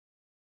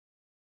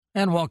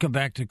And welcome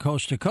back to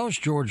Coast.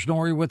 George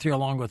Norrie with you,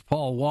 along with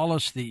Paul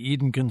Wallace, The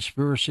Eden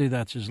Conspiracy.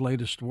 That's his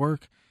latest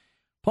work.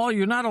 Paul,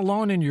 you're not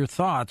alone in your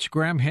thoughts.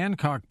 Graham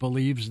Hancock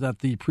believes that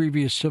the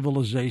previous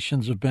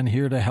civilizations have been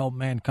here to help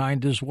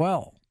mankind as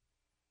well.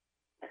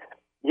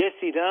 Yes,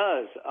 he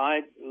does.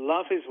 I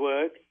love his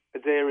work.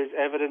 There is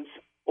evidence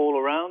all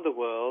around the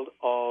world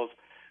of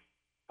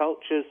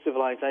cultures,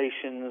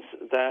 civilizations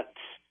that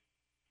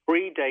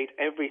predate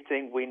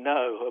everything we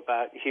know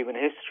about human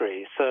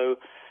history. So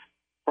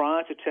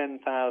prior to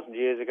 10,000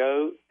 years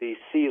ago, the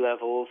sea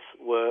levels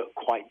were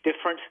quite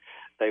different.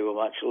 They were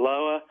much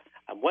lower,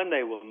 and when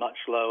they were much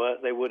lower,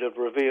 they would have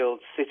revealed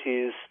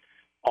cities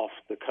off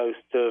the coast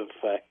of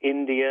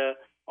India,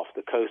 off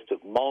the coast of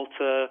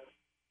Malta,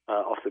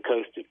 off the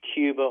coast of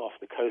Cuba, off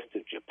the coast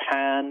of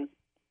Japan.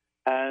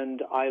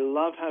 And I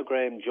love how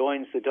Graham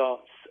joins the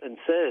dots and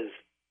says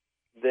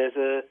there's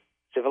a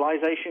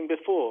civilization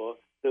before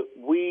that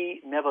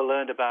we never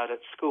learned about at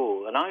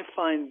school. And I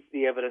find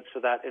the evidence for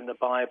that in the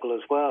Bible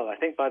as well. I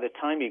think by the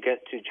time you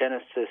get to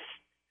Genesis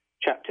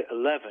chapter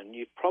 11,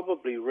 you've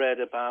probably read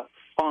about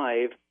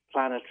 5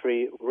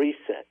 planetary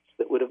resets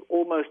that would have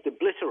almost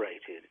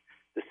obliterated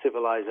the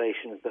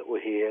civilizations that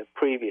were here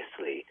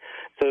previously.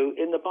 So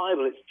in the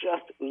Bible, it's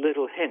just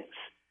little hints.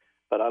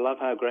 But I love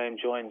how Graham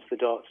joins the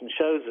dots and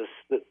shows us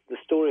that the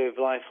story of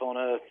life on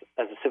Earth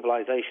as a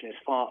civilization is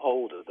far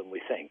older than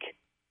we think.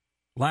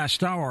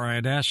 Last hour, I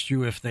had asked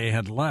you if they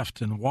had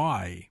left and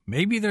why.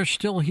 Maybe they're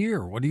still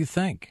here. What do you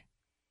think?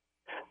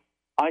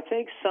 I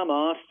think some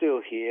are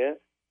still here.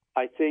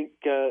 I think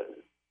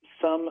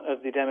some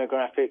of the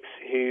demographics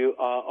who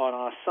are on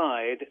our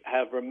side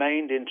have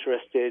remained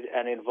interested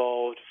and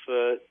involved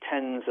for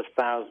tens of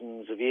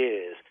thousands of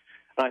years.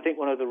 And I think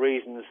one of the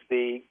reasons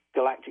the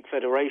Galactic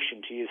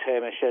Federation, to use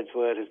Hamish Head's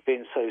word, has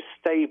been so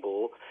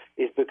stable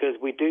is because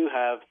we do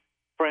have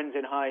friends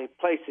in high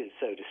places,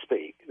 so to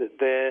speak, that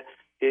there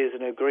is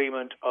an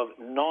agreement of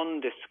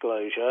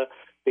non-disclosure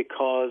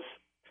because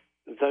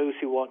those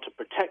who want to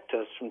protect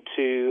us from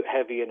too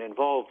heavy an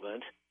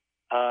involvement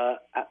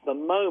at the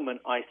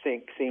moment, I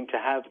think, seem to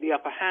have the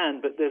upper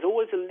hand. But there's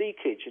always a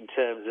leakage in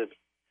terms of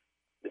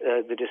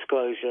the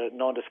disclosure,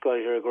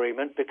 non-disclosure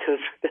agreement because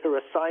there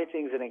are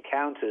sightings and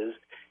encounters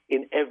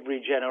in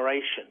every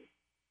generation.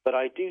 But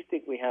I do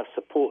think we have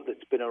support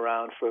that's been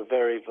around for a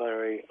very,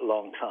 very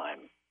long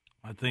time.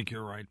 I think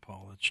you're right,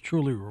 Paul. It's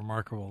truly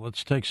remarkable.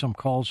 Let's take some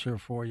calls here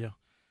for you.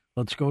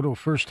 Let's go to a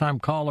first-time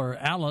caller,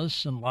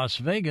 Alice in Las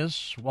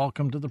Vegas.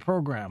 Welcome to the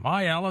program.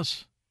 Hi,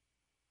 Alice.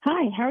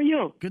 Hi, how are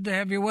you? Good to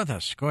have you with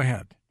us. Go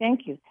ahead.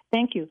 Thank you.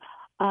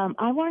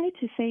 I wanted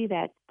to say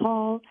that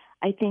Paul,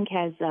 I think,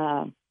 has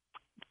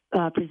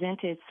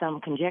presented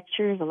some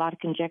conjectures, a lot of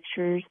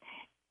conjectures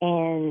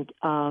and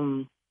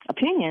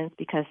opinions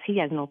because he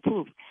has no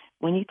proof.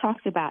 When he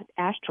talks about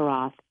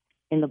Ashtaroth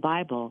in the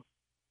Bible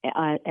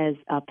as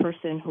a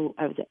person who,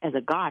 as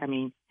a god, I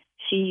mean,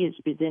 she is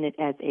presented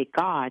as a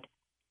god,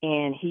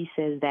 and he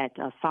says that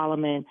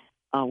Solomon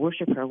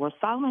worshiped her. Well,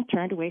 Solomon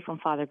turned away from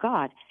Father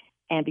God,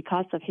 and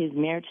because of his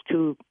marriage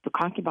to the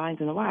concubines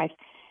and the wives,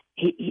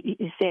 he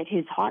said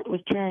his heart was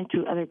turned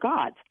to other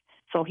gods.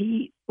 So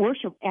he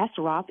worshipped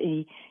Ashtaroth,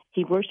 and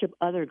he worshipped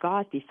other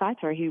gods besides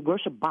her. He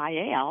worshipped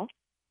Baal.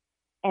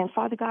 And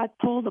Father God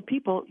told the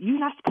people, you're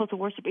not supposed to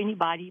worship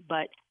anybody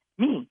but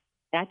me.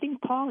 And I think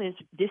Paul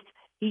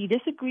he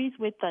disagrees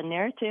with the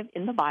narrative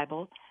in the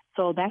Bible,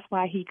 so that's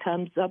why he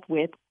comes up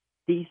with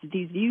these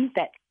views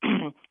that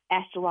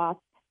Ashtaroth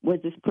was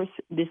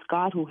this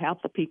god who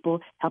helped the people,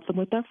 helped them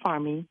with their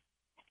farming,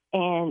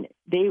 and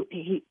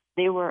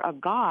they were a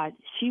god.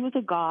 She was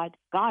a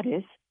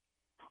goddess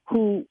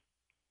who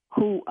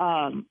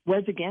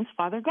was against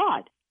Father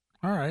God.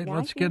 All right, now,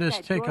 let's get his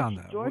take on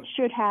that. George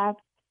should have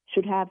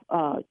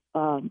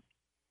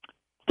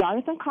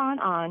Jonathan Kahn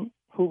on,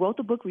 who wrote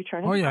the book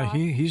Return of Oh, yeah, God.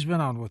 he's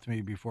been on with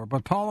me before.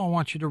 But, Paul, I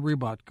want you to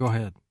rebut. Go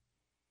ahead.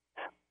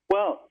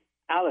 Well,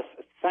 Alice,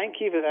 thank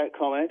you for that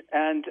comment.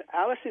 And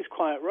Alice is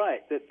quite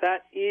right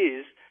that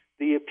is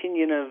the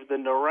opinion of the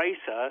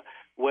narrator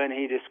when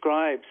he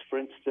describes, for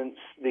instance,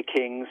 the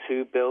kings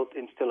who built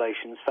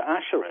installations for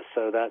Asherah.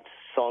 So that's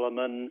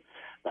Solomon,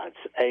 that's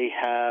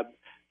Ahab,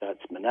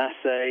 that's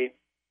Manasseh.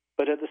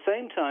 But at the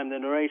same time, the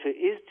narrator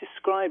is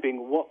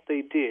describing what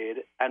they did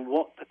and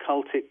what the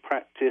cultic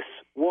practice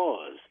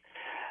was.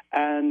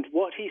 And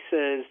what he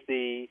says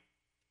the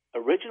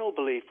original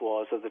belief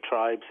was of the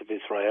tribes of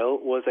Israel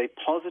was a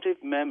positive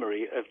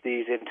memory of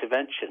these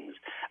interventions.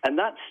 And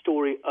that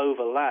story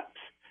overlaps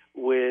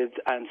with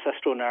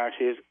ancestral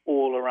narratives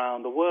all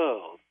around the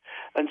world.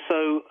 And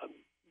so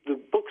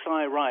the books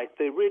I write,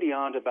 they really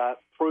aren't about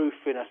proof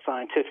in a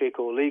scientific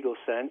or legal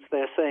sense.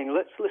 They're saying,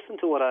 let's listen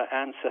to what our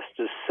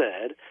ancestors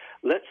said,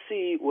 let's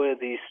see where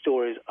these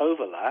stories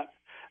overlap,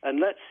 and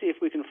let's see if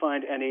we can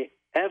find any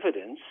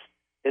evidence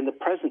in the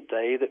present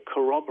day that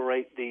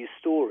corroborate these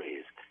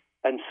stories.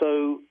 And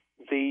so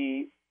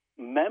the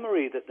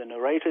memory that the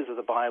narrators of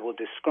the Bible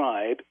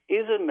describe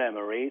is a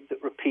memory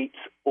that repeats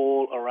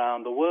all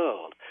around the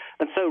world.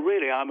 And so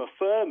really I'm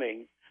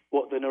affirming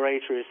what the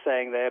narrator is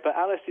saying there. But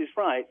Alice is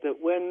right that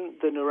when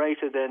the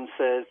narrator then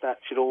says that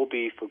should all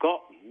be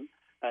forgotten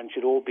and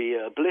should all be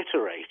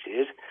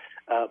obliterated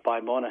by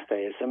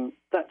monotheism,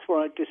 that's where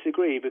I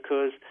disagree,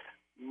 because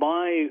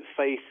my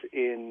faith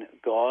in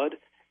God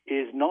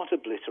is not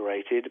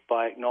obliterated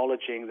by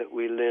acknowledging that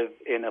we live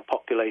in a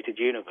populated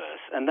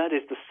universe. And that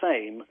is the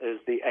same as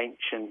the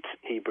ancient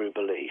Hebrew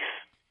belief.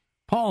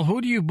 Paul,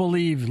 who do you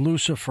believe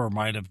Lucifer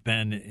might have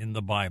been in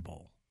the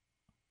Bible?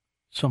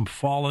 Some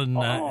fallen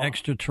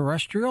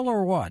extraterrestrial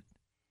or what?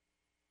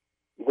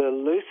 The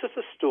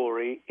Lucifer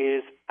story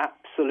is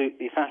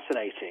absolutely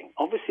fascinating.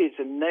 Obviously, it's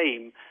a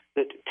name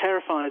that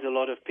terrifies a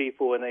lot of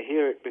people when they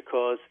hear it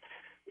because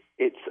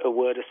it's a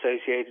word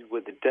associated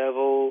with the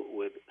devil,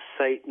 with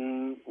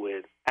Satan,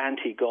 with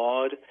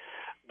anti-God.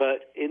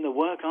 But in the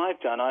work I've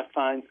done, I've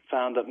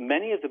found that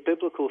many of the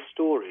biblical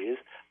stories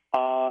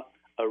are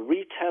a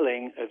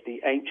retelling of the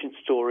ancient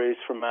stories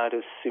from out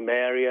of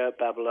Sumeria,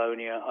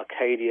 Babylonia,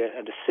 Arcadia,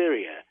 and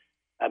Assyria.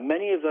 And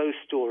many of those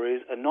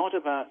stories are not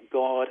about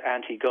God,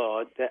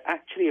 anti-God. They're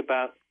actually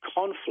about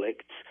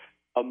conflicts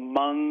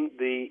among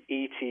the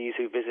ETs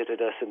who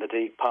visited us in the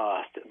deep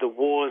past, the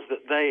wars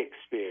that they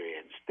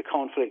experienced, the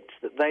conflicts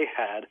that they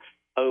had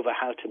over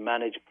how to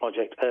manage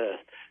Project Earth.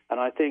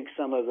 And I think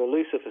some of the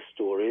Lucifer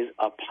stories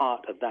are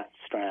part of that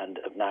strand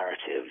of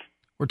narrative.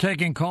 We're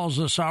taking calls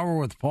this hour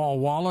with Paul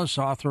Wallace,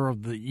 author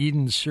of the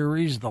Eden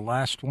series. The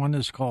last one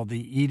is called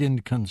The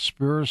Eden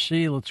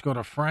Conspiracy. Let's go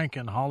to Frank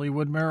in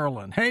Hollywood,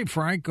 Maryland. Hey,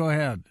 Frank, go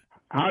ahead.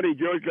 Howdy,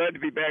 George. Glad to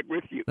be back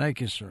with you.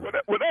 Thank you, sir.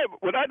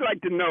 What I'd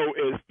like to know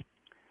is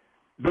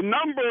the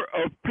number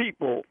of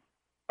people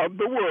of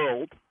the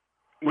world,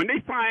 when they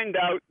find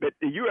out that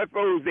the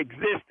UFOs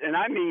exist, and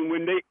I mean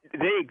when they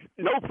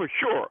know for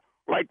sure,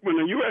 like when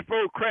a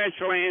UFO crash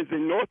lands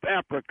in North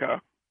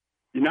Africa,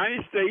 the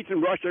United States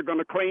and Russia are going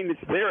to claim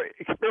it's their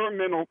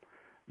experimental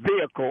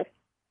vehicle.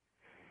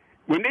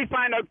 When they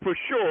find out for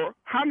sure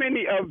how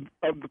many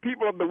of the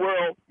people of the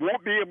world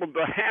won't be able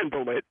to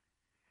handle it,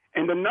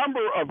 and the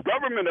number of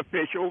government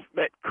officials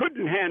that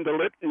couldn't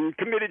handle it and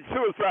committed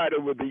suicide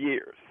over the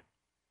years.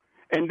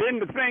 And then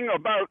the thing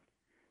about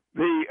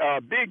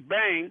the Big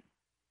Bang,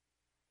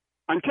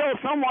 until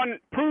someone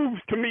proves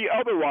to me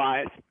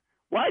otherwise,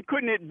 why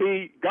couldn't it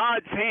be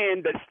God's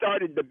hand that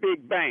started the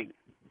Big Bang?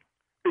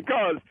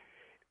 Because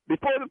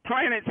before the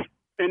planets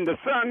and the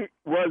sun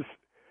was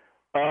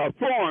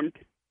formed,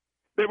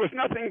 there was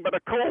nothing but a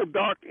cold,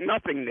 dark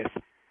nothingness.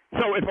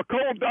 So if a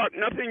cold, dark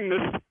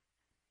nothingness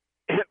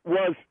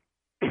was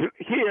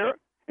here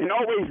and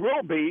always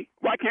will be,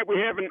 why can't we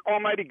have an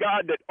almighty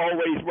God that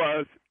always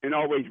was and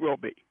always will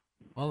be?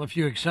 Well, if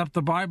you accept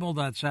the Bible,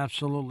 that's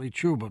absolutely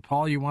true. But,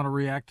 Paul, you want to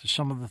react to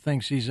some of the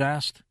things he's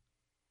asked?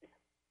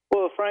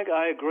 Well, Frank,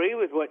 I agree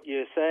with what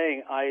you're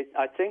saying. I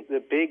think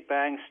the Big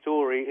Bang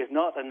story is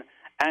not an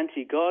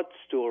anti-God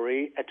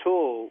story at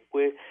all.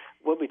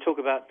 When we talk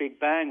about Big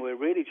Bang, we're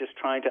really just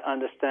trying to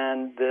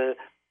understand the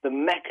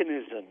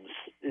mechanisms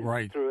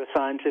through a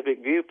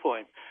scientific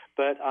viewpoint.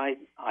 But I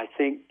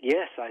think,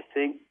 yes, I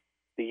think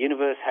the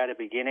universe had a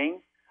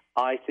beginning.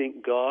 I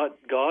think God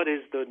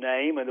is the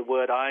name and the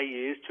word I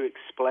use to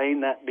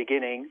explain that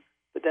beginning.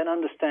 But then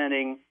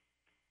understanding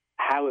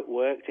how it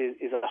worked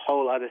is a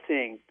whole other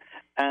thing.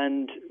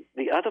 And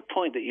the other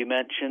point that you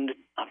mentioned,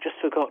 I've just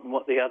forgotten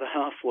what the other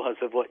half was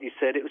of what you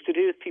said. It was to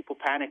do with people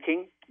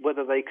panicking,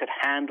 whether they could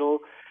handle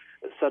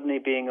suddenly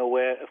being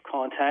aware of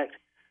contact.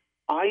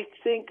 I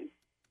think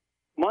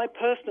my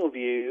personal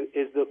view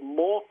is that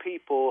more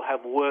people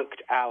have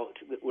worked out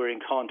that we're in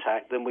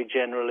contact than we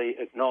generally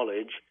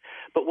acknowledge.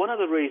 But one of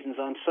the reasons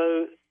I'm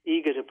so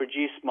eager to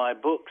produce my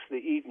books, the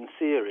Eden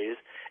series,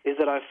 is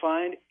that I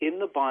find in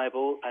the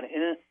Bible and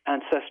in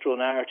ancestral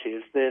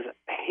narratives, there's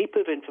a heap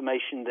of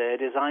information there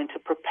designed to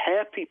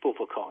prepare people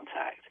for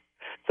contact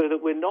so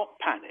that we're not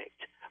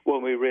panicked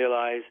when we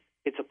realize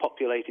it's a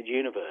populated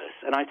universe.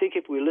 And I think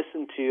if we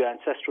listen to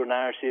ancestral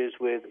narratives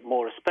with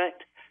more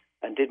respect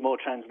and did more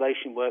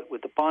translation work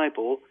with the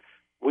Bible,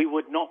 we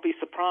would not be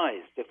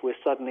surprised if we're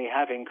suddenly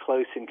having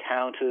close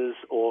encounters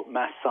or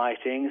mass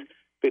sightings,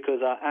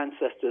 because our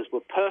ancestors were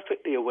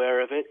perfectly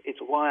aware of it. It's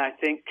why I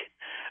think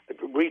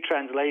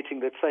retranslating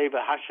the Tzeva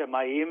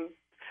Hashemayim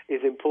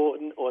is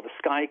important, or the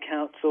Sky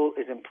Council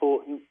is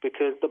important,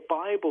 because the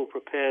Bible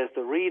prepares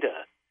the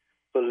reader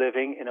for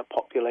living in a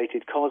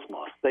populated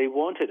cosmos. They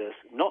wanted us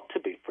not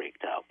to be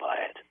freaked out by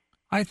it.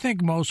 I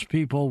think most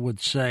people would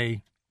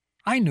say,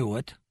 I knew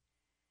it.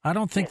 I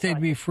don't think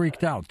they'd be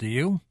freaked out. Do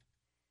you?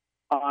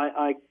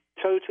 I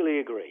totally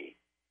agree.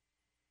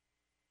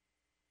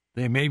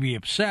 They may be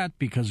upset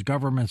because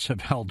governments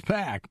have held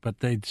back, but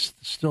they'd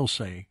still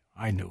say,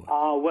 I knew it.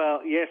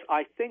 Well, yes,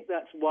 I think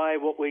that's why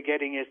what we're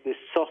getting is this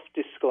soft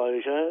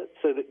disclosure,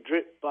 so that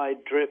drip by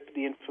drip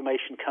the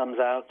information comes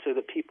out, so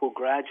that people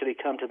gradually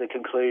come to the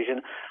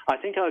conclusion. I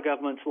think our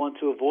governments want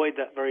to avoid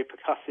that very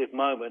percussive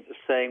moment of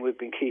saying we've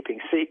been keeping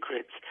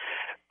secrets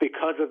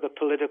because of the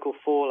political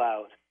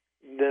fallout,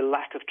 the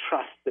lack of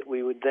trust that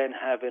we would then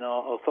have in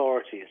our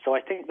authorities. So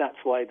I think that's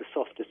why the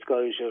soft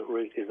disclosure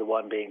route is the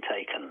one being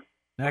taken.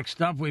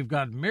 Next up, we've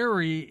got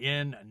Mary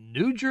in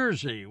New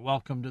Jersey.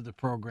 Welcome to the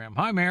program.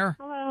 Hi, Mary.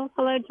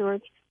 Hello,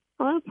 George.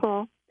 Hello,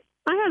 Paul.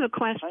 I have a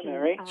question. Hi,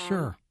 Mary.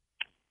 Sure.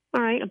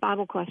 All right, a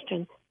Bible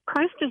question.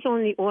 Christ is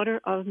on the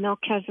order of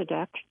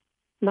Melchizedek.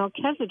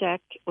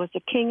 Melchizedek was the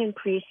king and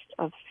priest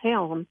of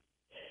Salem.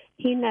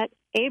 He met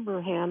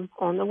Abraham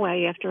on the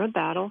way after a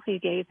battle. He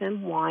gave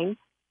him wine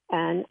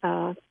and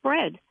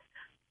bread.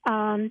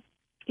 Do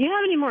you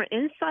have any more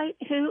insight?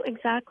 Who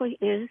exactly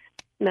is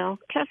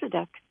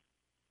Melchizedek?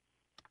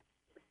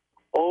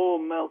 Oh,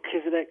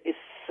 Melchizedek is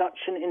such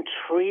an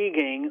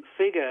intriguing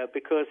figure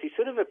because he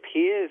sort of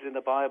appears in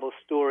the Bible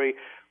story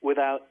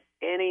without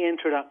any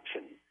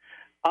introduction,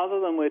 other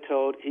than we're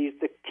told he's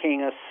the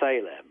king of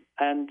Salem.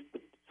 And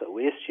so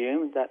we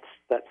assume that's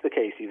the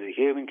case. He's a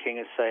human king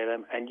of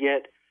Salem, and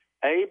yet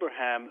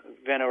Abraham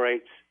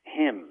venerates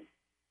him.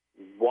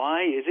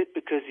 Why? Is it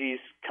because he's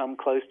come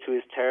close to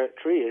his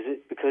territory? Is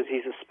it because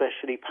he's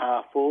especially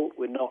powerful?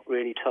 We're not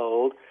really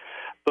told.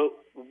 But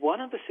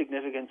one of the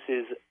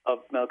significances of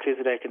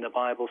Melchizedek in the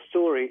Bible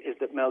story is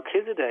that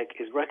Melchizedek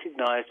is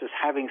recognized as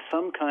having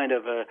some kind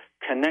of a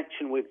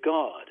connection with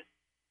God,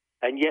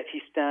 and yet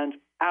he stands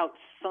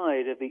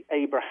outside of the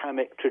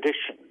Abrahamic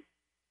tradition.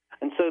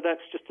 And so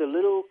that's just a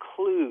little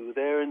clue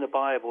there in the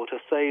Bible to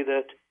say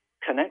that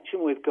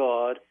connection with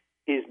God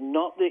is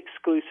not the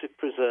exclusive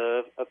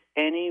preserve of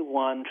any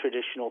one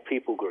traditional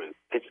people group.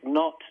 It's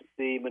not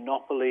the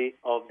monopoly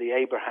of the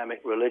Abrahamic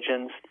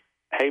religions.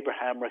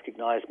 Abraham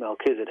recognized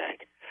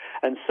Melchizedek.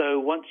 And so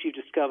once you've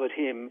discovered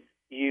him,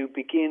 you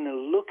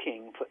begin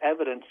looking for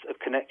evidence of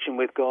connection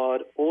with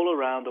God all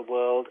around the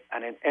world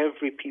and in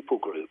every people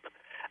group.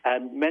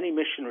 And many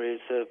missionaries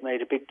have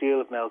made a big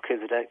deal of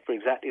Melchizedek for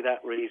exactly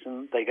that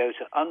reason. They go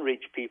to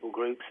unreached people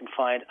groups and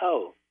find,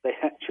 oh, they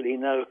actually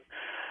know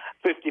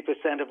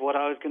 50% of what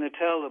I was going to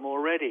tell them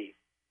already.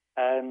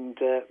 And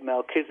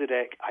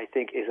Melchizedek, I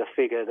think, is a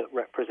figure that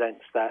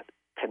represents that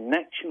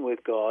connection with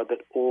God that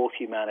all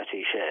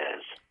humanity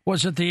shares.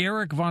 Was it the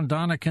Eric von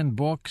Daniken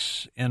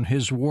books and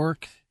his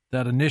work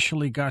that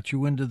initially got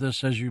you into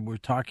this, as you were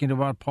talking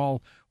about,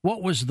 Paul?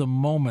 What was the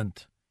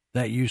moment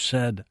that you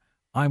said,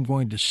 I'm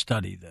going to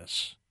study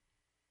this?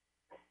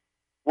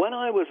 When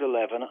I was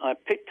 11, I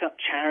picked up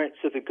Chariots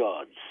of the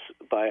Gods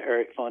by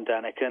Eric von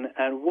Daniken,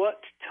 and what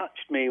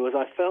touched me was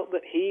I felt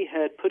that he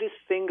had put his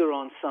finger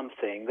on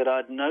something that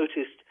I'd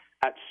noticed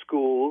at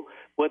school,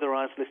 whether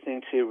I was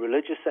listening to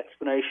religious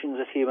explanations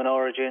of human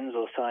origins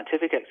or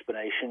scientific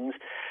explanations.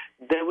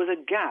 There was a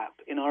gap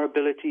in our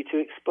ability to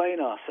explain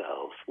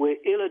ourselves.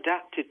 We're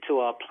ill-adapted to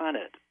our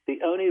planet.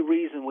 The only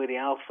reason we're the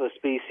alpha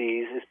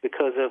species is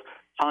because of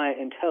higher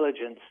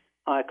intelligence,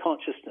 higher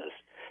consciousness.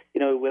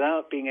 You know,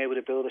 without being able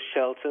to build a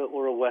shelter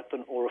or a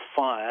weapon or a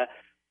fire,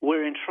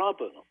 we're in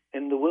trouble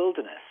in the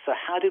wilderness. So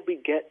how did we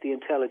get the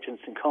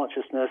intelligence and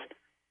consciousness?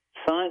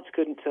 Science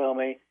couldn't tell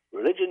me.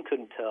 Religion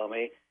couldn't tell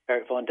me.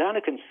 Eric von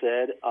Daniken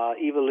said our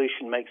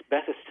evolution makes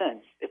better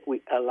sense if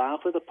we allow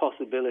for the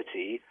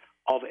possibility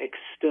of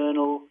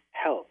external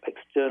help,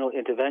 external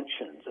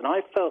interventions. And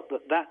I felt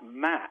that that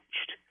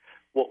matched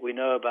what we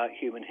know about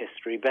human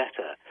history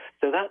better.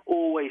 So that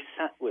always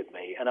sat with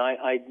me, and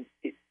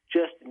it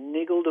just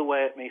niggled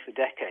away at me for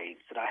decades,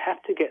 that I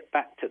have to get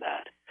back to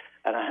that,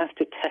 and I have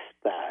to test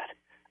that.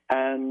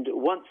 And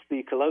once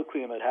the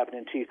colloquium had happened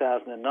in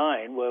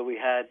 2009, where we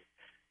had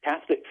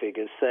Catholic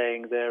figures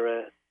saying there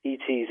are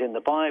ETs in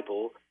the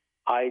Bible,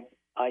 I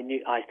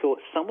thought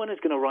someone is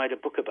going to write a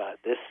book about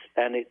this,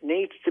 and it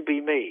needs to be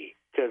me,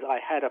 because I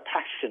had a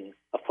passion,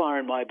 a fire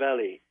in my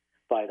belly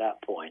by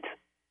that point.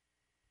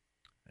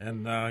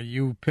 And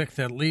you picked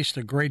at least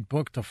a great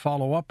book to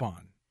follow up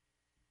on.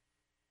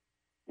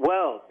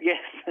 Well, yes,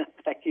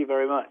 thank you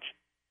very much.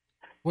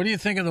 What do you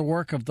think of the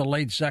work of the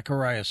late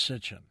Zecharia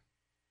Sitchin?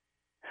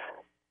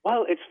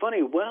 Well, it's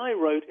funny. When I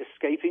wrote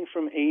Escaping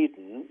from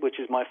Eden, which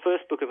is my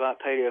first book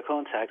about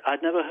paleocontact,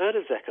 I'd never heard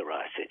of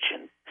Zecharia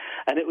Sitchin.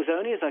 And it was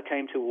only as I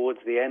came towards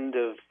the end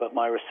of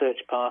my research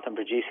path and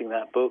producing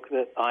that book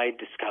that I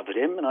discovered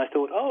him. And I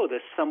thought, oh,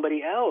 there's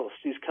somebody else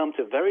who's come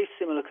to very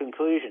similar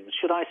conclusions.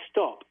 Should I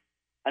stop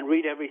and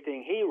read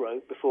everything he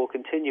wrote before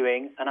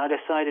continuing? And I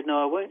decided,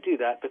 no, I won't do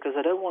that, because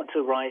I don't want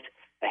to write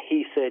a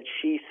he said,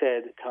 she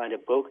said kind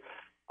of book.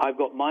 I've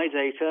got my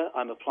data.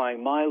 I'm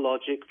applying my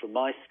logic from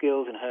my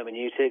skills in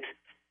hermeneutics.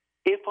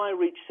 If I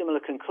reach similar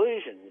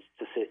conclusions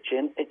to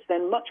Sitchin, it's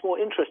then much more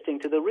interesting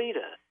to the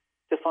reader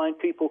to find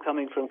people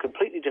coming from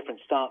completely different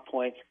start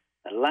points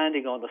and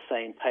landing on the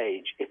same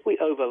page. If we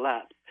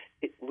overlap,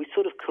 we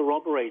sort of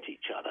corroborate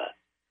each other.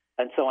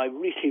 And so I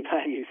really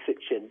value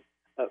Sitchin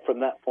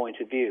from that point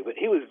of view. But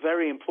he was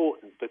very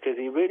important because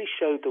he really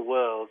showed the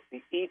world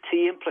the ET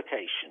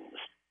implications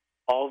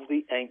of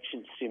the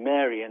ancient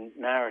Sumerian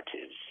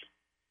narratives.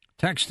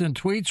 Text and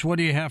tweets, what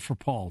do you have for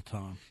Paul,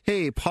 Tom?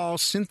 Hey, Paul,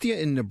 Cynthia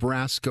in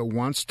Nebraska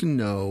wants to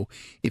know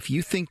if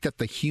you think that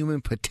the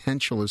human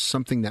potential is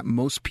something that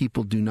most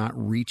people do not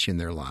reach in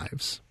their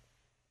lives.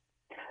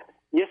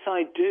 Yes,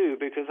 I do,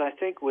 because I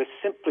think we're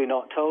simply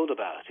not told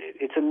about it.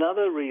 It's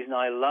another reason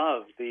I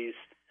love these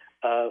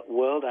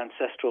world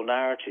ancestral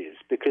narratives,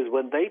 because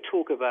when they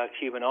talk about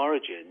human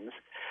origins,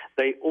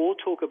 they all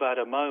talk about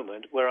a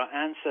moment where our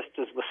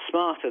ancestors were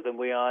smarter than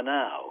we are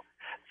now.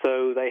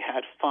 So they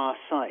had far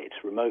sight,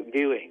 remote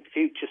viewing,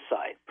 future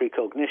sight,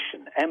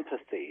 precognition,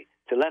 empathy,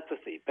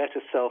 telepathy,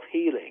 better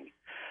self-healing.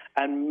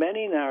 And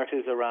many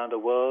narratives around the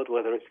world,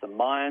 whether it's the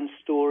Mayan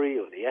story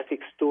or the epic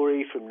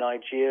story from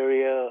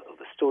Nigeria, or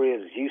the story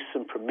of Zeus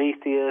and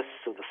Prometheus,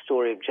 or the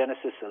story of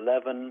Genesis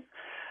 11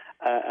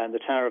 and the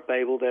Tower of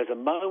Babel, there's a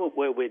moment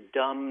where we're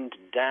dumbed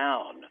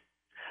down.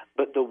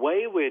 But the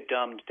way we're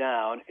dumbed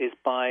down is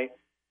by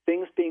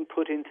things being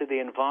put into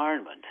the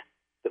environment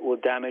that will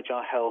damage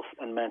our health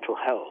and mental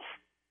health.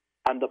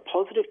 And the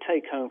positive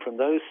take-home from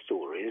those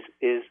stories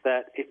is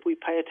that if we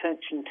pay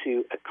attention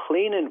to a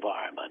clean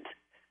environment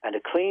and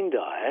a clean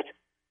diet,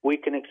 we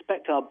can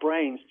expect our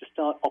brains to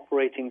start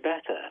operating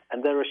better.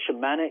 And there are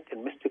shamanic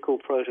and mystical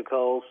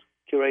protocols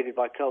curated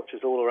by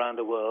cultures all around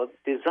the world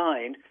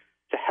designed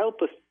to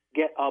help us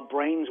get our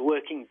brains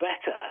working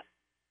better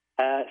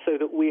so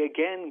that we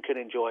again can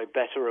enjoy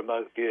better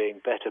remote viewing,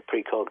 better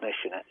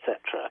precognition,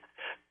 etc.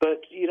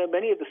 But,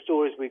 many of the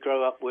stories we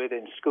grow up with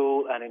in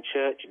school and in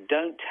church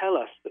don't tell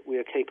us that we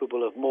are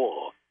capable of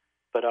more.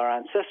 But our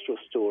ancestral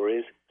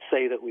stories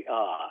say that we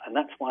are, and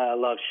that's why I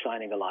love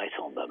shining a light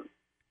on them.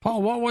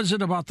 Paul, what was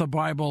it about the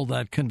Bible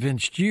that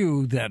convinced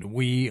you that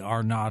we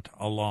are not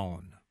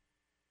alone?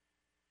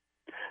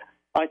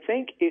 I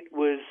think it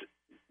was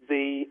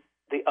the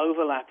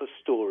overlap of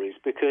stories,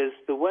 because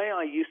the way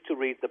I used to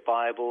read the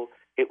Bible,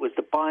 it was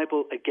the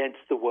Bible against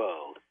the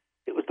world.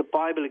 It was the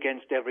Bible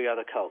against every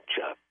other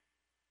culture.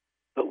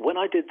 But when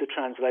I did the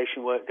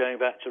translation work going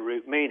back to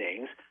root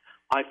meanings,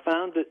 I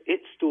found that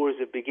its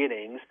stories of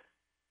beginnings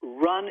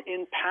run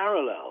in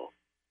parallel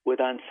with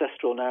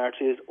ancestral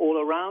narratives all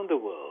around the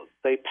world.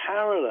 They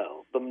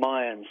parallel the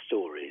Mayan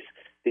stories,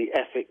 the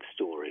Epic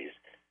stories,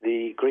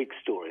 the Greek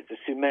stories, the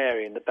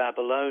Sumerian, the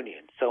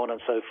Babylonian, so on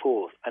and so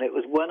forth. And it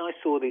was when I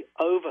saw the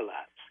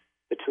overlaps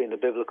between the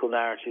biblical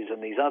narratives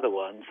and these other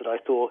ones that I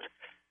thought,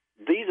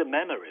 these are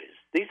memories.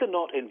 These are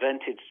not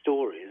invented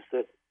stories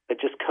that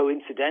are just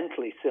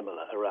coincidentally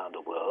similar around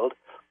the world.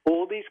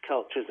 All these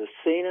cultures have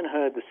seen and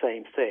heard the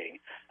same thing,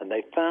 and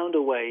they found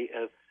a way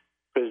of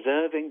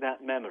preserving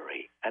that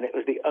memory. And it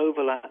was the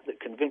overlap that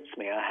convinced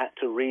me I had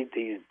to read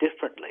these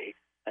differently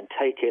and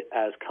take it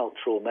as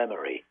cultural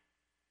memory.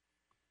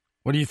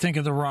 What do you think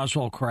of the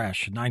Roswell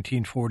crash in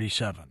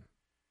 1947?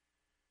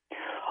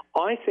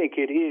 I think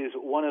it is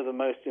one of the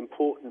most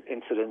important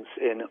incidents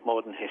in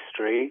modern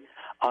history.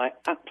 I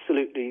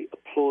absolutely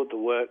applaud the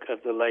work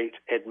of the late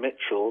Ed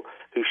Mitchell,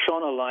 who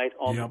shone a light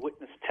on the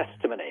witness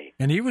testimony.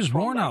 And he was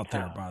born out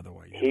there, by the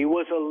way. He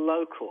was a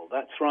local,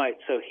 that's right.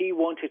 So he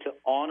wanted to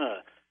honor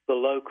the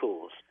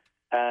locals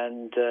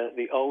and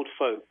the old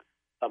folk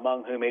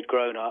among whom he'd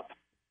grown up,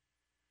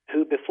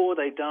 who, before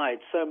they died,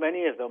 so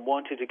many of them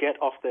wanted to get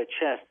off their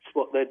chests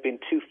what they'd been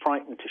too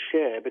frightened to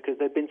share because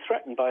they'd been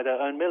threatened by their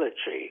own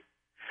military.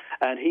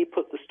 And he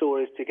put the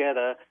stories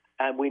together,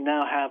 and we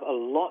now have a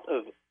lot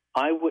of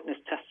eyewitness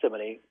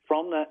testimony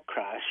from that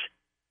crash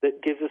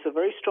that gives us a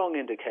very strong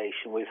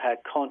indication we've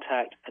had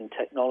contact and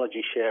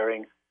technology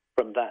sharing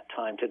from that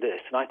time to this.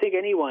 And I think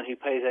anyone who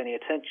pays any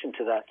attention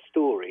to that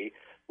story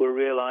will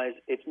realize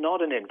it's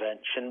not an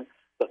invention,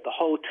 but the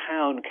whole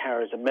town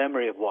carries a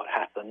memory of what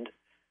happened,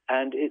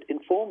 and it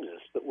informs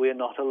us that we're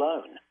not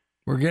alone.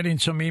 We're getting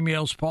some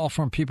emails, Paul,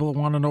 from people who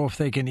want to know if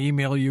they can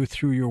email you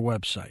through your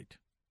website.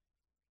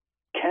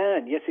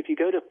 Yes, if you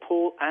go to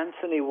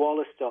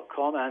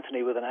paulanthonywallace.com,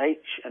 Anthony with an H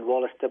and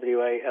Wallace,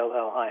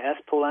 W-A-L-L-I-S,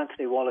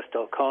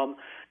 paulanthonywallace.com,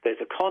 there's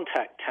a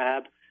contact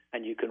tab,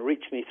 and you can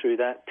reach me through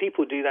that.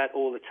 People do that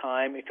all the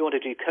time. If you want to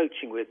do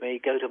coaching with me,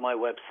 go to my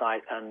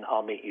website, and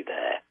I'll meet you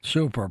there.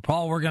 Super.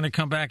 Paul, we're going to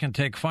come back and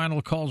take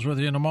final calls with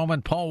you in a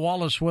moment. Paul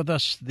Wallace with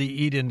us, The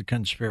Eden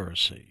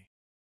Conspiracy.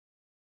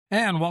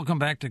 And welcome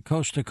back to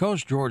Coast.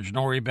 George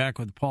Noory back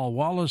with Paul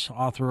Wallace,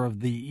 author of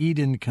The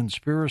Eden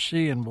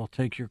Conspiracy, and we'll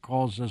take your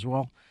calls as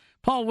well.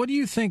 Paul, what do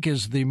you think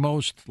is the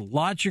most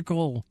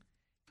logical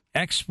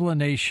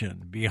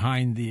explanation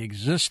behind the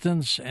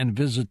existence and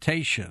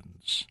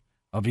visitations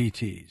of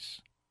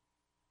ETs?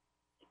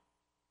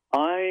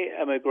 I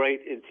am a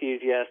great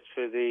enthusiast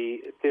for the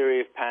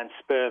theory of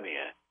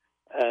panspermia,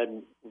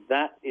 and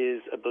that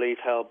is a belief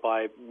held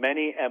by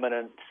many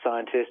eminent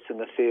scientists in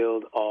the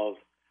field of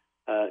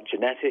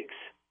genetics,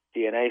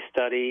 DNA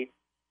study.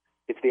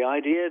 It's the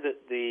idea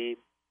that the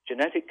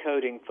genetic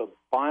coding for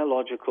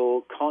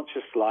biological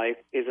conscious life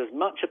is as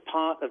much a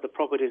part of the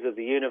properties of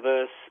the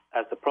universe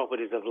as the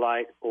properties of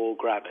light or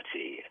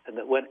gravity, and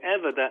that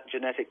whenever that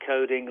genetic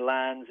coding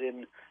lands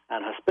in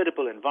an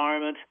hospitable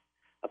environment,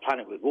 a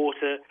planet with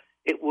water,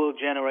 it will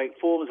generate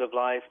forms of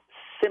life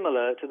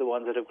similar to the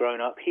ones that have grown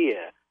up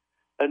here.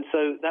 And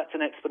so that's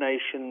an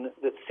explanation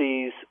that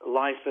sees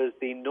life as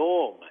the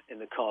norm in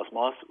the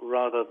cosmos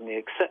rather than the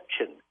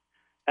exception.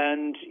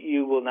 And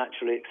you will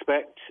naturally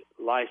expect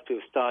life to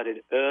have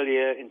started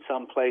earlier in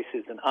some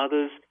places than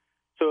others.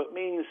 So it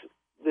means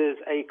there's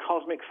a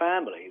cosmic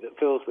family that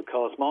fills the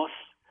cosmos,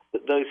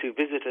 that those who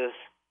visit us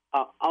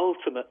are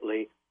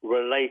ultimately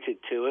related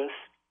to us.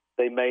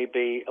 They may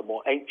be a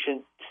more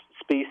ancient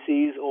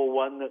species or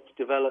one that's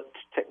developed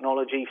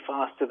technology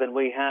faster than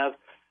we have,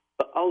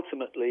 but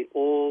ultimately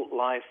all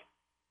life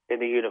in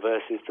the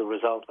universe is the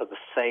result of the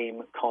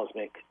same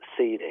cosmic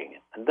seeding,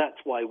 and that's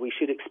why we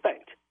should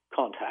expect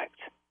contact.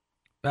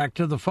 Back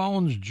to the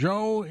phones.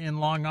 Joe in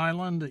Long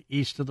Island,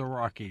 east of the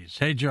Rockies.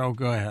 Hey, Joe,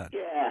 go ahead.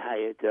 Yeah, how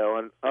you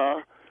doing?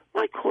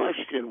 My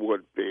question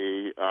would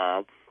be,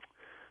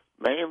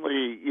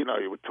 mainly,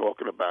 you were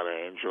talking about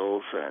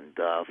angels and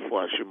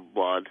flesh and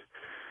blood.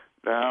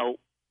 Now,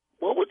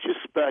 what would you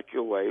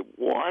speculate?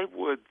 Why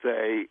would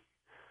they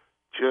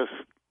just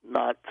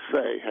not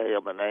say, hey,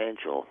 I'm an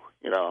angel?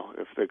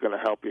 If they're going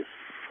to help you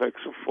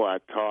fix a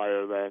flat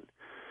tire, then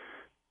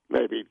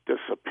maybe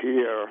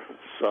disappear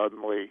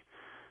suddenly,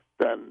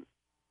 then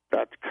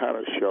that kind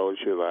of shows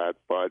you that.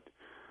 But,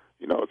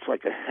 it's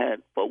like a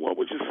hint. But what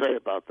would you say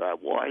about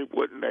that? Why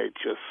wouldn't they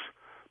just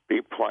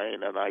be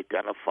plain and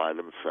identify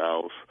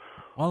themselves?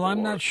 Well,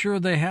 I'm not sure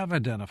they have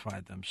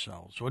identified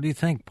themselves. What do you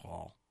think,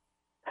 Paul?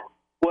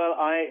 Well,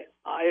 I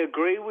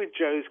agree with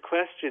Joe's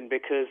question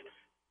because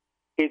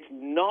it's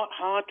not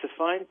hard to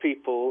find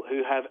people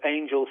who have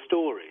angel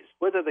stories,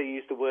 whether they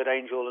use the word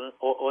angel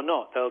or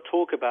not. They'll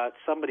talk about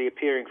somebody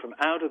appearing from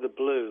out of the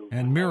blue.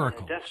 And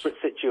miracles. In a desperate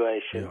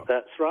situation. Yeah.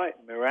 That's right.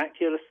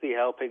 Miraculously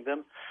helping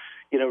them,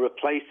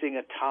 replacing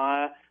a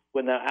tire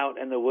when they're out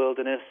in the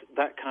wilderness,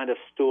 that kind of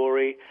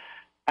story.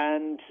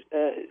 And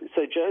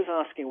so Joe's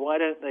asking, why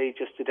don't they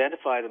just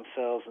identify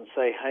themselves and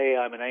say, hey,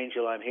 I'm an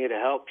angel, I'm here to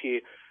help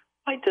you?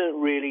 I don't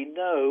really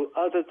know,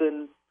 other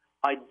than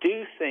I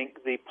do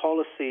think the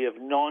policy of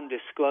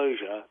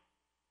non-disclosure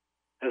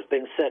has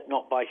been set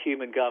not by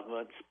human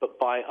governments, but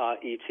by our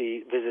ET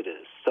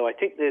visitors. So I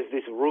think there's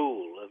this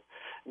rule of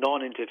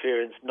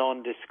non-interference,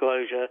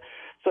 non-disclosure.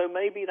 So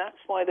maybe that's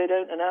why they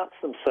don't announce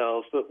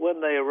themselves. But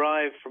when they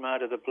arrive from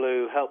out of the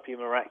blue, help you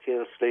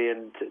miraculously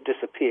and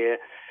disappear,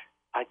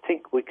 I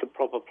think we could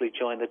probably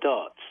join the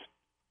dots.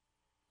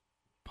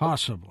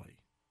 Possibly.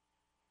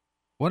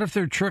 What if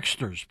they're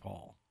tricksters,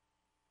 Paul?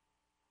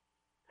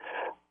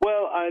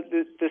 Well,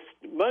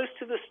 most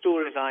of the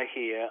stories I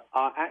hear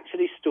are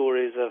actually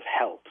stories of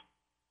help,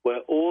 where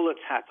all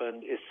that's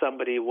happened is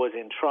somebody was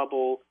in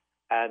trouble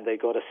and they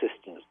got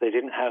assistance. They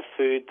didn't have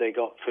food, they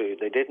got food.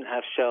 They didn't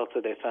have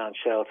shelter, they found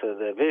shelter.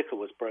 Their vehicle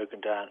was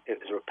broken down, it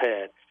was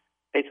repaired.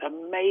 It's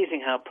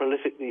amazing how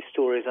prolific these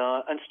stories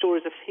are, and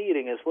stories of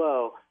healing as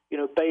well.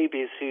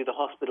 Babies who the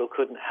hospital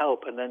couldn't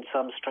help, and then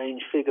some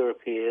strange figure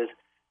appears,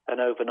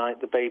 and overnight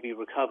the baby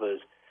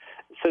recovers.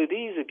 So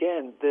these,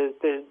 again,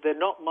 they're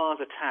not Mars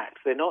attacks.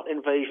 They're not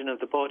invasion of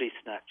the body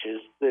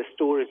snatchers. They're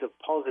stories of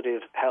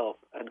positive help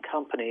and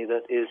company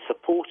that is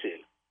supportive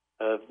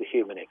of the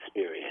human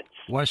experience.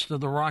 West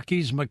of the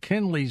Rockies,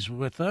 McKinley's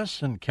with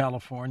us in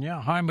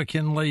California. Hi,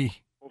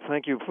 McKinley. Well,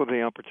 thank you for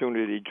the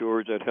opportunity,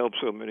 George. That helps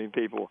so many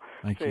people.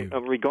 Thank you.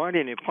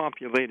 Regarding a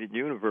populated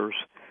universe,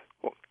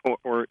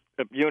 or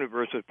a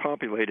universe that's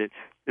populated,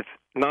 it's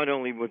not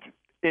only with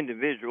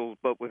individuals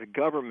but with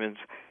governments,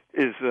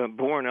 is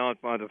borne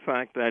out by the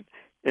fact that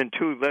in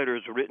two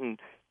letters written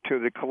to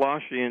the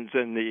Colossians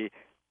and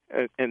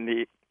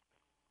the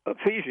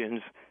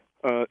Ephesians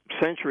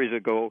centuries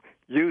ago,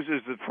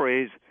 uses the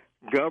phrase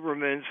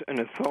governments and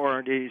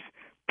authorities,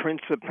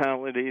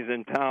 principalities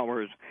and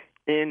powers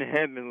in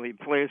heavenly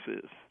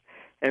places.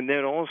 And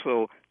then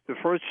also in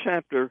the first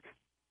chapter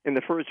and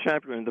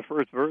the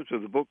first verse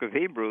of the book of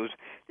Hebrews,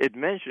 it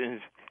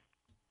mentions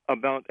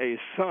about a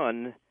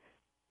son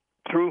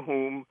through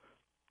whom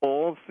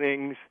all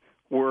things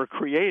were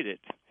created.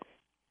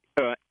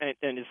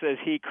 And it says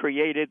he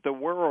created the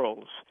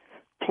worlds,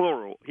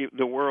 plural,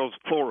 the worlds,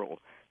 plural.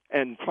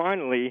 And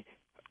finally,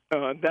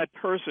 that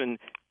person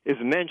is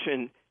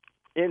mentioned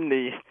in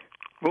the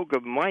book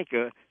of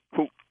Micah,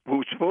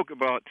 who spoke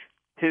about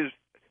his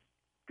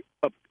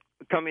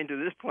coming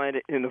to this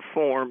planet in the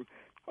form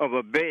of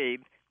a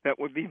babe that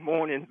would be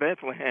born in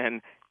Bethlehem.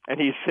 And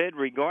he said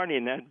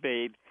regarding that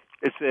babe,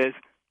 it says,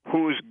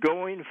 whose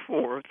going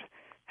forth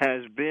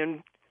has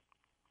been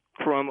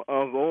from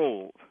of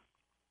old.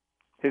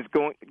 His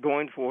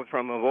going forth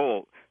from of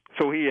old.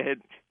 So he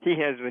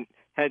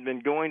had been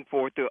going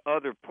forth to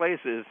other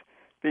places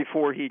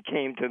before he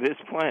came to this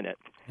planet.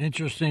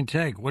 Interesting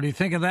take. What do you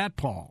think of that,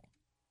 Paul?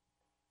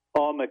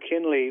 Oh,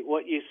 McKinley,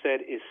 what you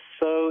said is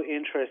so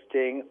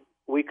interesting.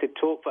 We could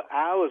talk for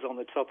hours on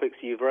the topics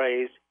you've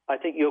raised. I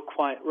think you're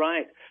quite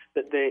right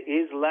that there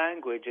is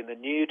language in the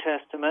New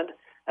Testament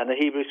and the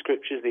Hebrew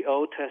Scriptures, the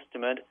Old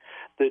Testament,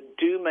 that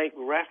do make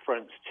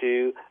reference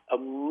to a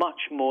much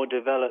more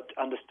developed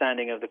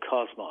understanding of the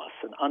cosmos,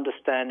 an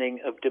understanding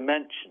of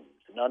dimensions,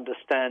 an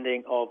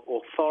understanding of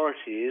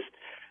authorities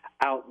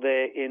out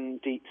there in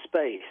deep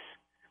space.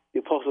 The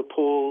Apostle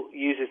Paul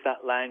uses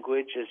that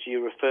language, as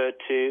you referred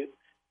to.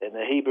 In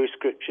the Hebrew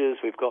Scriptures,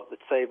 we've got the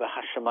Tzeva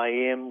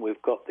Hashemayim,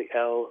 we've got the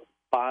El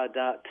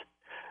Ba'adat,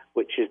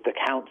 which is the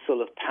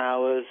Council of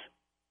Powers.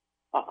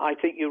 I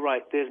think you're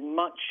right. There's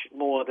much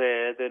more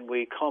there than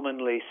we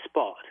commonly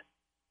spot.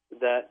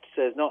 that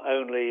says not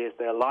only is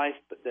there life,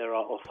 but there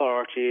are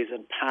authorities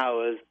and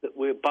powers that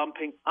we're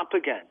bumping up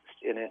against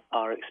in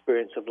our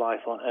experience of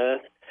life on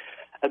Earth.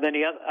 And then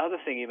the other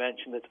thing you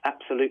mentioned that's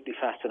absolutely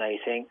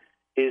fascinating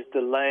is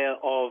the layer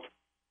of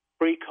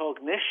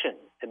precognition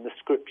in the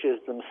scriptures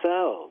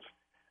themselves.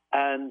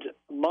 And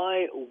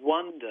my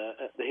wonder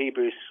at the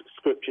Hebrew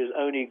scriptures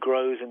only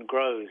grows and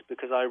grows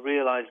because I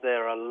realize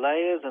there are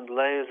layers and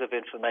layers of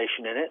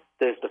information in it.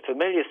 There's the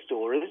familiar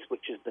stories,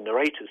 which is the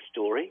narrator's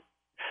story.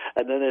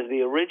 And then there's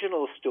the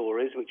original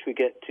stories, which we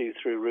get to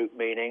through root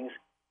meanings.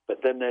 But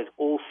then there's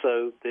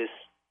also this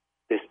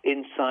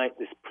insight,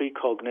 this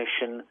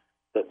precognition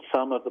that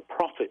some of the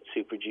prophets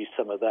who produced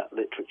some of that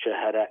literature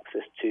had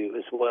access to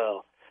as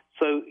well.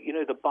 So,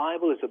 the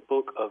Bible is a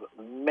book of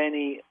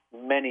many,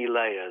 many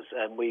layers,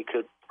 and we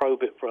could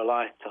probe it for a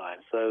lifetime.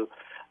 So,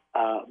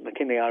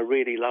 McKinley, I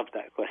really love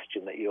that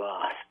question that you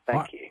asked.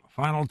 Thank you.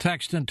 Final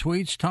text and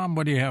tweets. Tom,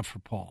 what do you have for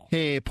Paul?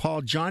 Hey,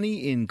 Paul,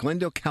 Johnny in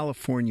Glendale,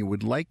 California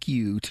would like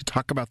you to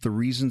talk about the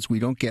reasons we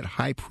don't get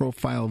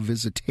high-profile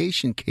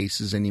visitation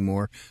cases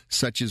anymore,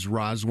 such as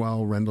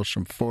Roswell,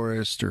 Rendlesham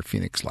Forest, or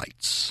Phoenix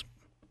Lights.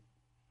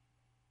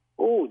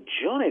 Oh,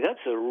 Johnny,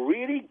 that's a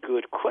really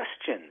good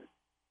question.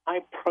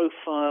 High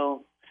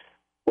profile.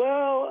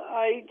 Well,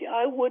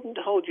 I wouldn't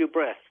hold your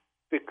breath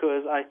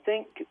because I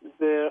think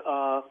there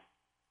are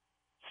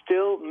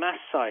still mass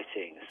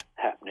sightings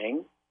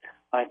happening.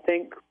 I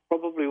think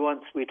probably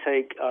once we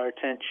take our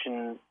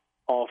attention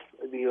off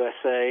the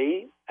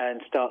USA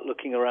and start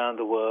looking around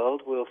the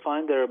world, we'll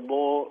find there are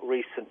more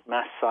recent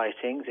mass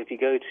sightings. If you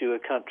go to a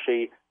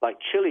country like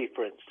Chile,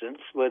 for instance,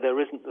 where there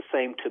isn't the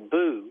same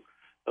taboo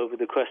over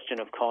the question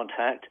of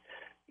contact,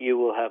 you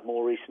will have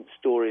more recent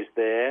stories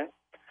there.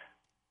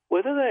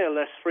 Whether they are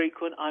less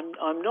frequent,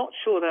 I'm not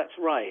sure that's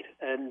right.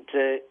 And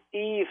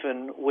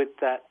even with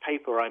that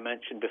paper I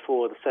mentioned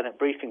before, the Senate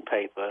briefing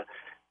paper,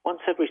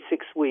 once every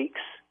 6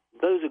 weeks,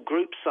 those are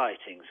group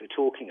sightings we're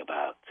talking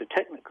about. So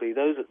technically,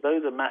 those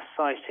are mass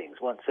sightings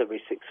once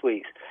every 6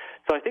 weeks.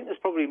 So I think there's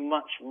probably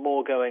much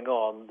more going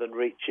on than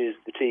reaches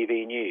the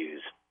TV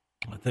news.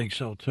 I think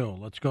so, too.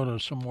 Let's go to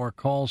some more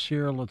calls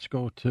here. Let's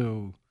go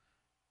to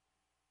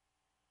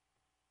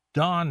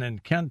Don in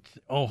Kent,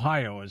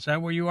 Ohio. Is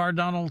that where you are,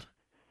 Donald?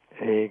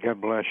 Hey, God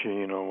bless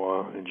you,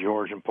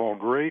 George and Paul.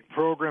 Great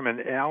program.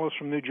 And Alice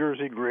from New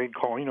Jersey, great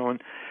call. In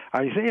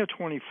Isaiah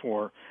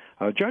 24,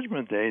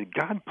 Judgment Day,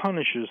 God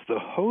punishes the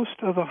host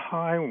of the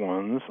high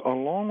ones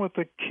along with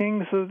the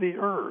kings of the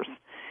earth.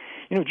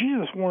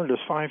 Jesus warned us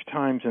 5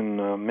 times in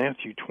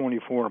Matthew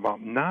 24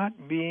 about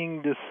not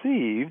being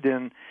deceived,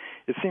 and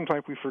it seems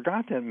like we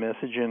forgot that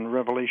message in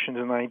Revelation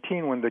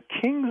 19 when the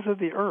kings of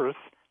the earth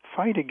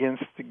fight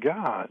against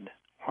God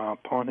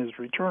upon his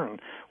return.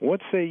 What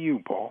say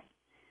you, Paul?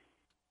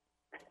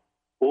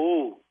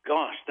 Oh,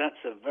 gosh, that's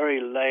a very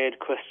layered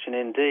question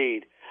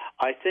indeed.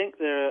 I think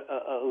there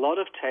are a lot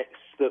of texts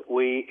that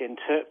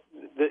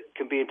that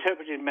can be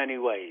interpreted in many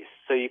ways.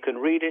 So you can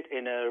read it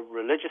in a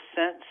religious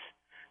sense,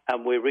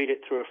 and we read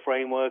it through a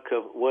framework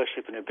of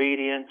worship and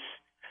obedience.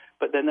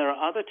 But then there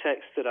are other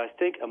texts that I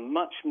think are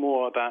much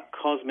more about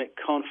cosmic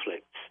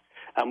conflicts,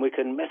 and we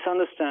can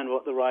misunderstand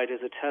what the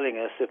writers are telling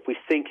us if we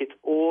think it's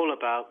all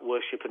about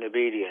worship and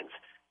obedience.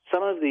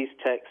 Some of these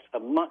texts are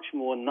much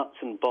more nuts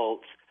and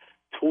bolts,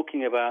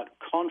 talking about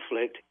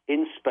conflict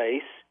in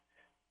space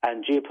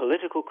and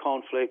geopolitical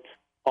conflict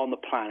on the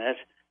planet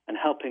and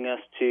helping us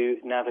to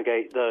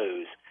navigate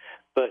those.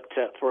 But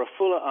for a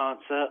fuller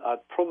answer,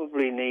 I'd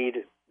probably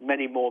need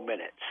many more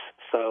minutes.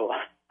 So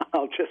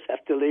I'll just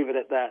have to leave it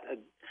at that. And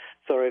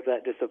sorry if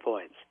that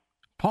disappoints.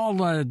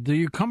 Paul, do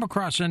you come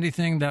across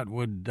anything that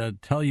would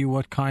tell you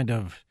what kind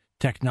of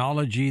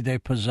technology they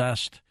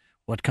possessed,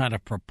 what kind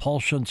of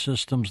propulsion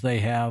systems they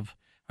have?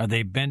 Are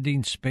they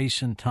bending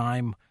space and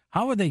time?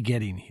 How are they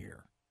getting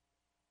here?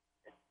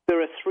 There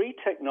are 3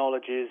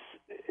 technologies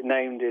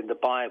named in the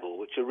Bible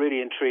which are really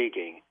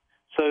intriguing.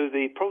 So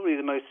probably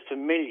the most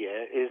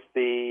familiar is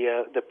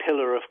the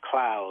pillar of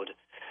cloud,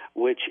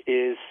 which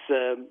is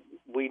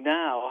we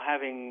now,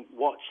 having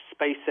watched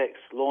SpaceX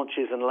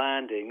launches and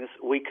landings,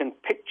 we can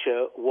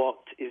picture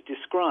what is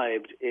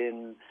described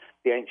in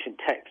the ancient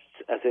texts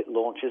as it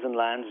launches and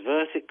lands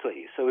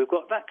vertically. So we've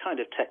got that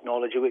kind of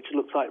technology which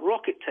looks like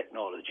rocket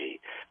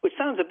technology, which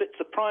sounds a bit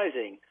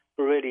surprising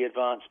for really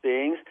advanced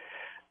beings.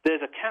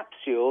 There's a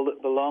capsule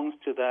that belongs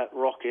to that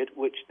rocket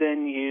which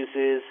then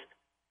uses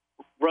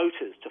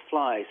rotors to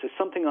fly. So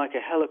something like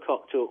a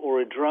helicopter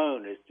or a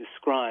drone is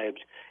described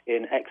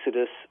in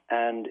Exodus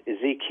and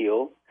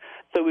Ezekiel.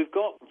 So we've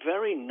got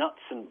very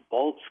nuts and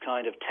bolts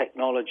kind of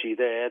technology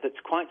there that's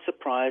quite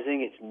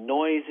surprising. It's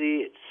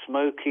noisy, it's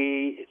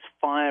smoky, it's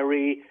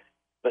fiery.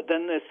 But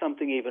then there's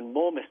something even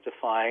more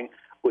mystifying,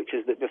 which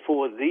is that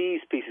before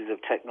these pieces of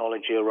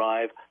technology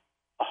arrive,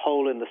 a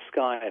hole in the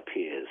sky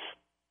appears.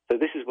 So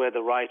this is where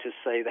the writers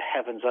say the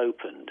heavens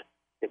opened.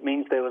 It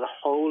means there was a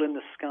hole in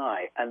the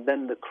sky, and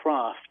then the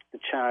craft, the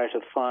chariot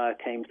of fire,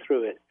 came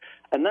through it.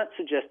 And that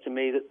suggests to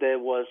me that there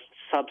was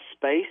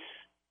subspace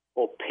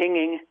or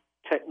pinging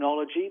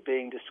technology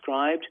being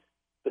described,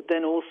 but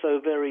then also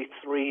very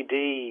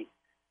 3D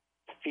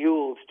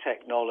fueled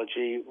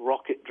technology,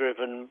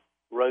 rocket-driven,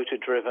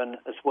 rotor-driven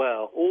as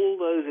well. All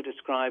those are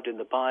described in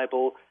the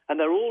Bible, and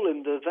they're all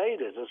in the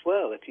Vedas as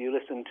well. If you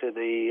listen to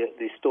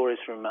the stories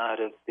from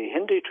out of the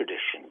Hindu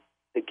tradition,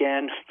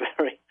 again,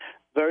 very,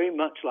 very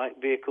much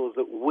like vehicles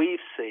that we've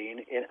seen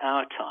in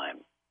our time,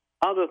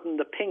 other than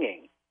the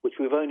pinging, which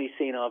we've only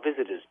seen our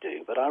visitors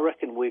do. But I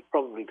reckon we've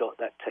probably got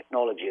that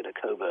technology at a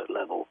covert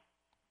level.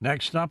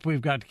 Next up,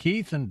 we've got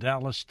Keith in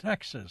Dallas,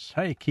 Texas.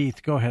 Hey,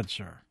 Keith, go ahead,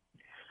 sir.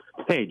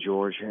 Hey,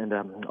 George. And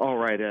all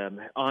right,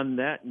 on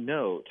that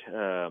note,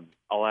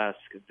 I'll ask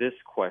this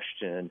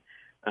question,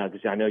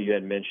 because I know you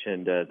had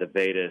mentioned the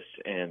Vedas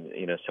and,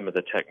 some of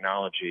the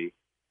technology,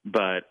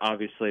 but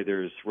obviously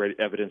there's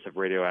evidence of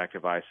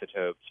radioactive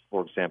isotopes,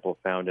 for example,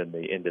 found in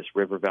the Indus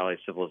River Valley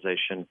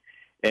civilization.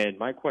 And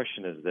my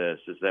question is this,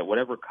 is that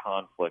whatever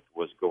conflict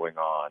was going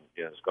on,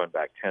 it's going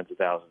back tens of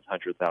thousands,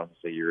 hundreds of thousands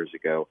of years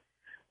ago,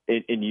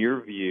 in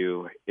your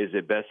view, is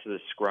it best to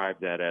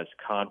describe that as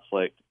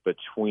conflict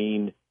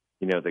between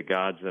the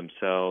gods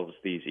themselves,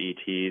 these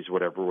ETs,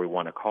 whatever we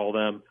want to call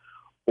them,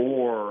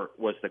 or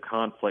was the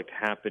conflict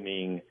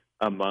happening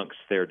amongst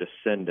their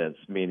descendants,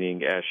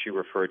 meaning, as she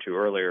referred to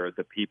earlier,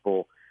 the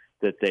people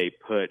that they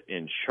put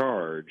in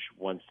charge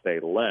once they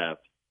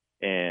left,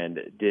 and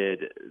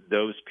did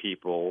those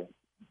people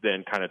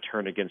then kind of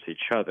turn against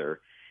each other?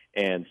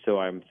 And so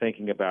I'm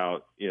thinking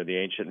about, the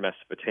ancient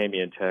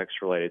Mesopotamian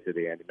texts related to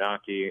the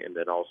Anunnaki, and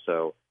then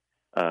also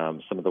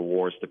some of the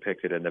wars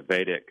depicted in the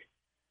Vedic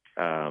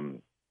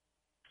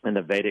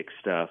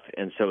stuff.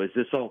 And so is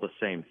this all the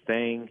same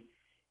thing?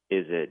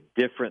 Is it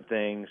different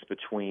things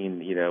between,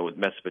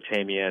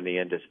 Mesopotamia and the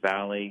Indus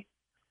Valley?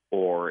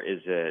 Or is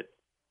it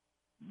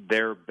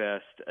their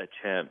best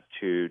attempt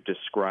to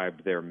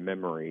describe their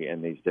memory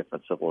in these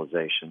different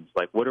civilizations?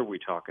 Like, what are we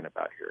talking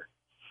about here?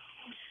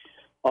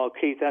 Oh,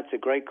 Keith, that's a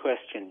great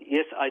question.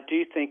 Yes, I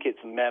do think it's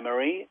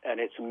memory, and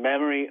it's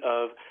memory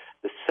of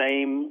the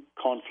same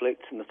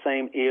conflicts and the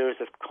same eras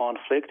of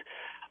conflict.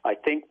 I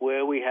think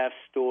where we have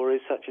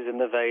stories such as in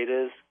the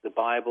Vedas, the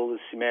Bible, the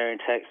Sumerian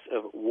texts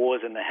of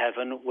wars in the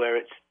heaven, where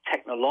it's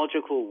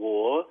technological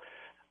war,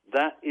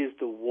 that is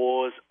the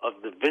wars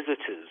of the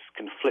visitors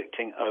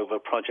conflicting over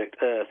Project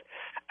Earth.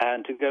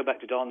 And to go back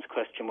to Don's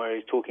question where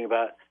he's talking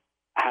about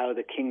how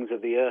the kings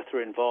of the earth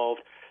are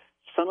involved,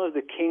 some of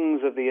the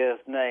kings of the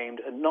earth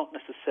named are not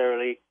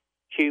necessarily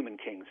human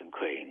kings and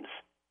queens.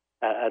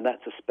 And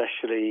that's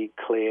especially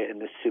clear in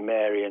the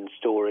Sumerian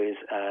stories,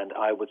 and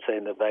I would say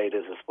in the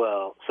Vedas as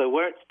well. So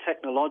where it's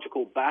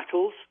technological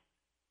battles,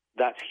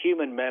 that's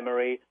human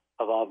memory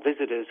of our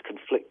visitors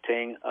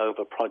conflicting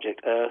over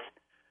Project Earth.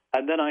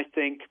 And then I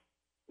think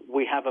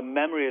we have a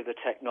memory of the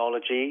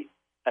technology,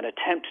 an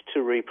attempt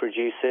to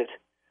reproduce it,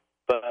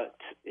 but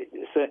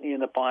certainly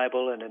in the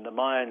Bible and in the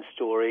Mayan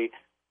story,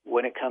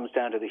 when it comes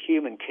down to the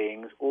human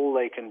kings, all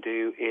they can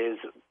do is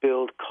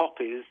build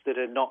copies that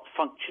are not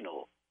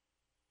functional.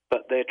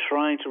 But they're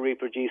trying to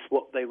reproduce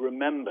what they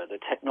remember, the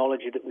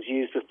technology that was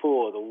used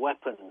before, the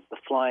weapons, the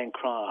flying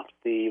craft,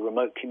 the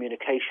remote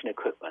communication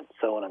equipment,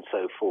 so on and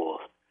so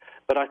forth.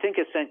 But I think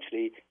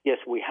essentially, yes,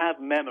 we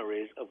have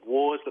memories of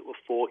wars that were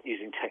fought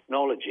using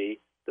technology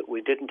that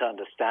we didn't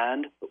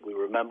understand, but we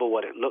remember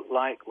what it looked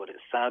like, what it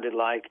sounded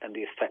like, and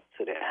the effects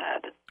that it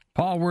had.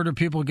 Paul, where do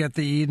people get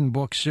the Eden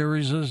book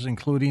series,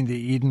 including the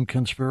Eden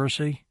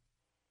Conspiracy?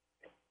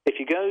 If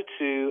you go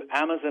to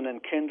Amazon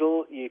and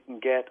Kindle, you can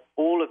get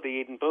all of the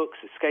Eden books,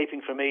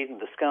 Escaping from Eden,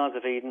 The Scars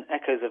of Eden,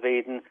 Echoes of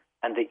Eden,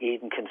 and the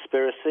Eden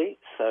Conspiracy.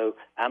 So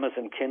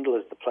Amazon Kindle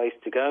is the place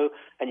to go.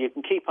 And you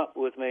can keep up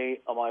with me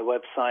on my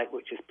website,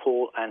 which is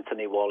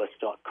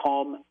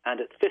paulanthonywallace.com, and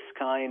at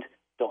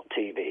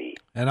fifthkind.tv.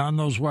 And on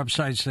those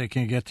websites, they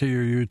can get to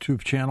your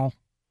YouTube channel?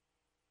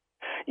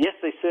 Yes,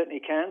 they certainly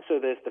can. So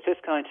there's the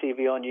Fifth Kind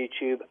TV on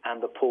YouTube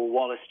and the Paul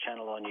Wallace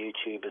channel on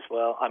YouTube as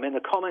well. I'm in the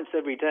comments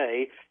every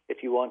day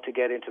if you want to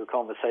get into a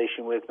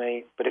conversation with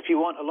me. But if you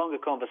want a longer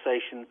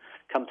conversation,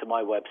 come to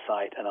my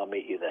website and I'll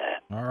meet you there.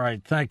 All right.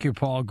 Thank you,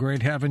 Paul.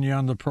 Great having you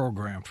on the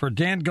program. For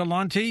Dan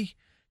Galante,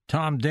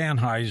 Tom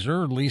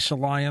Danheiser, Lisa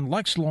Lyon,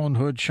 Lex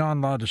Lonehood,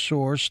 Sean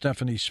Ladouceur,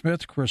 Stephanie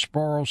Smith, Chris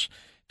Boros,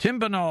 Tim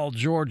Banal,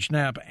 George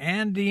Knapp,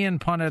 and Ian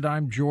Punnett,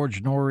 I'm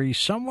George Norrie,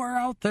 somewhere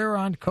out there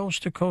on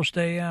Coast to Coast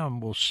AM.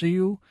 We'll see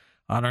you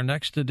on our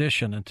next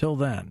edition. Until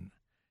then,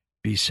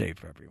 be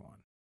safe, everyone.